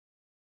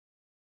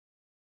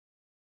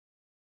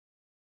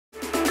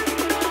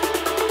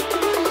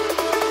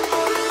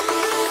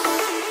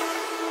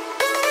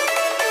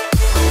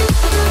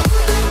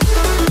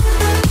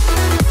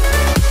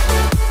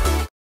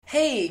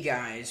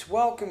Guys,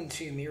 welcome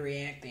to me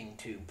reacting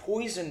to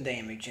Poison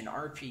Damage in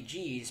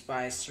RPGs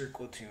by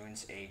Croaked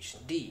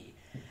HD.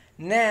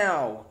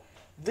 Now,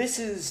 this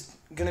is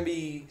going to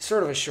be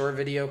sort of a short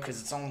video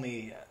because it's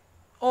only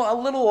a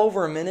little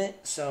over a minute,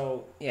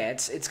 so yeah,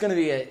 it's going to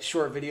be a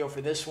short video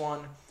for this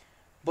one.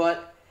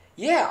 But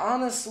yeah,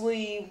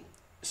 honestly,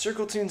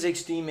 Croaked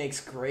HD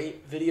makes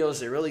great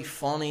videos. They're really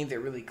funny, they're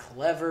really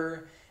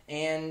clever,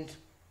 and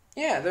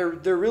yeah, they're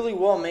really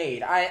well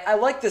made. I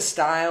like the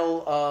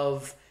style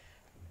of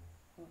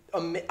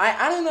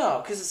I don't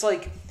know, because it's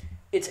like,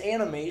 it's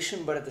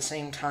animation, but at the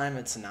same time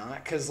it's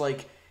not, because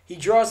like, he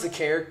draws the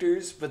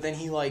characters, but then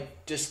he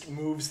like, just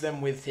moves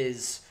them with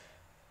his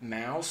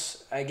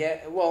mouse, I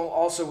get, well,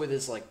 also with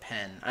his like,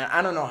 pen.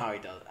 I don't know how he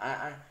does it.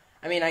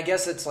 I mean, I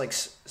guess it's like,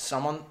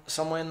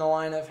 somewhere in the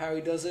line of how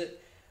he does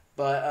it,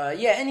 but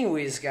yeah,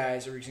 anyways,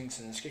 guys, everything's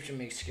in the description.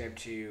 Make subscribe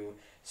to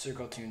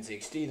Croaked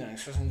HD, the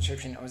next person in the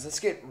description. Let's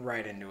get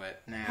right into it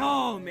now.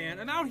 Oh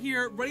man, I'm out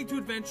here ready to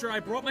adventure. I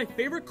brought my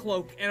favorite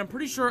cloak, and I'm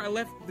pretty sure I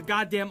left the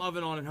goddamn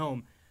oven on at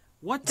home.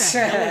 What the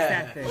hell is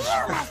that thing?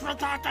 You must be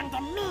talking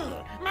to me.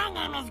 My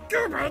name is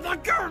Goober the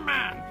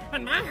Gourman,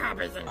 and my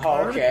hobbies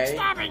include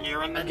stabbing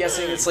you in the I'm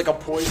guessing it's like a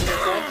poison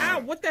effect. Ow,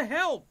 what the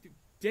hell?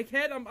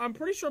 Dickhead, I'm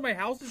pretty sure my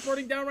house is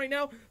burning down right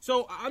now,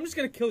 so I'm just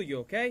gonna kill you,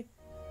 okay?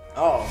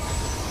 Oh.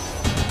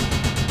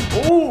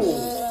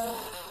 Ooh.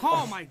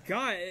 Oh my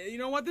god, you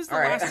know what, this is the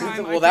Alright. last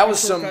time well, that was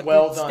some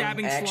well done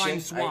stabbing action. slime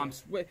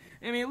swamps.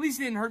 I mean, at least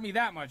it didn't hurt me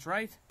that much,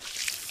 right?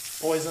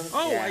 Poison?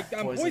 Oh, yeah,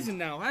 I'm poisoned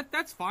now.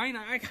 That's fine.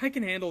 I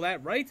can handle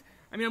that, right?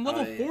 I mean, I'm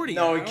level 40.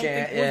 No, I you don't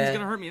can't. think poison's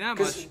gonna hurt me that much.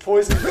 Because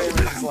poison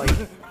damage is like...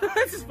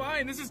 This is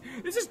fine.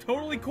 This is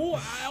totally cool.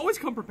 I always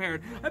come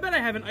prepared. I bet I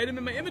have an item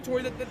in my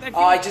inventory that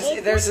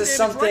there's this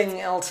something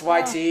else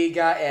YT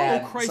got.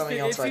 Yeah, oh Christ! Something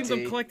It else seems YT.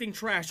 I'm collecting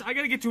trash. I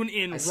gotta get to an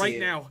inn right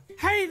now.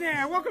 Hey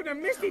there, welcome to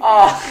Misty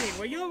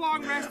where your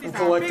long rest is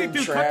collecting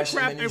trash,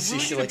 and then you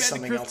see like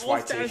something else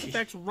YT.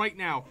 Effects right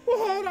now. Well,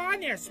 hold on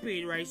there,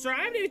 Speed Racer.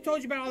 I haven't even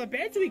told you about all the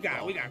beds we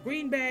got. We got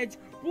green beds,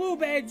 blue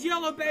beds,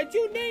 yellow beds,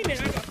 you name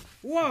it.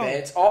 Whoa.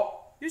 Beds. Oh.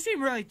 You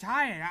seem really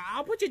tired.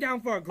 I'll put you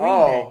down for a green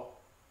bed.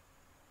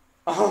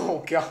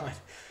 Oh, God.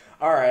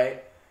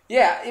 Alright.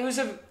 Yeah, it was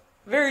a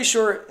very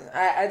short,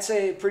 I'd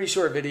say pretty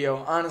short video,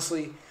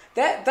 honestly.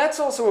 That's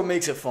also what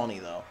makes it funny,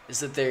 though, is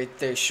that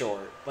they're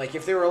short. Like,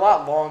 if they were a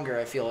lot longer,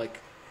 I feel like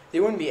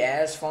they wouldn't be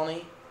as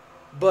funny.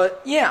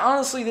 But, yeah,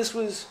 honestly, this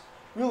was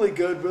really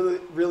good,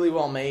 really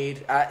well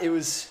made. It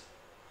was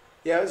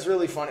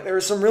really funny. There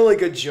were some really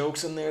good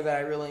jokes in there that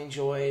I really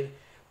enjoyed.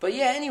 But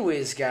yeah,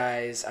 anyways,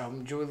 guys, I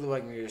enjoy the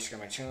like,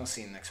 subscribe to my channel.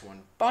 See you in the next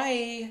one.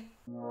 Bye!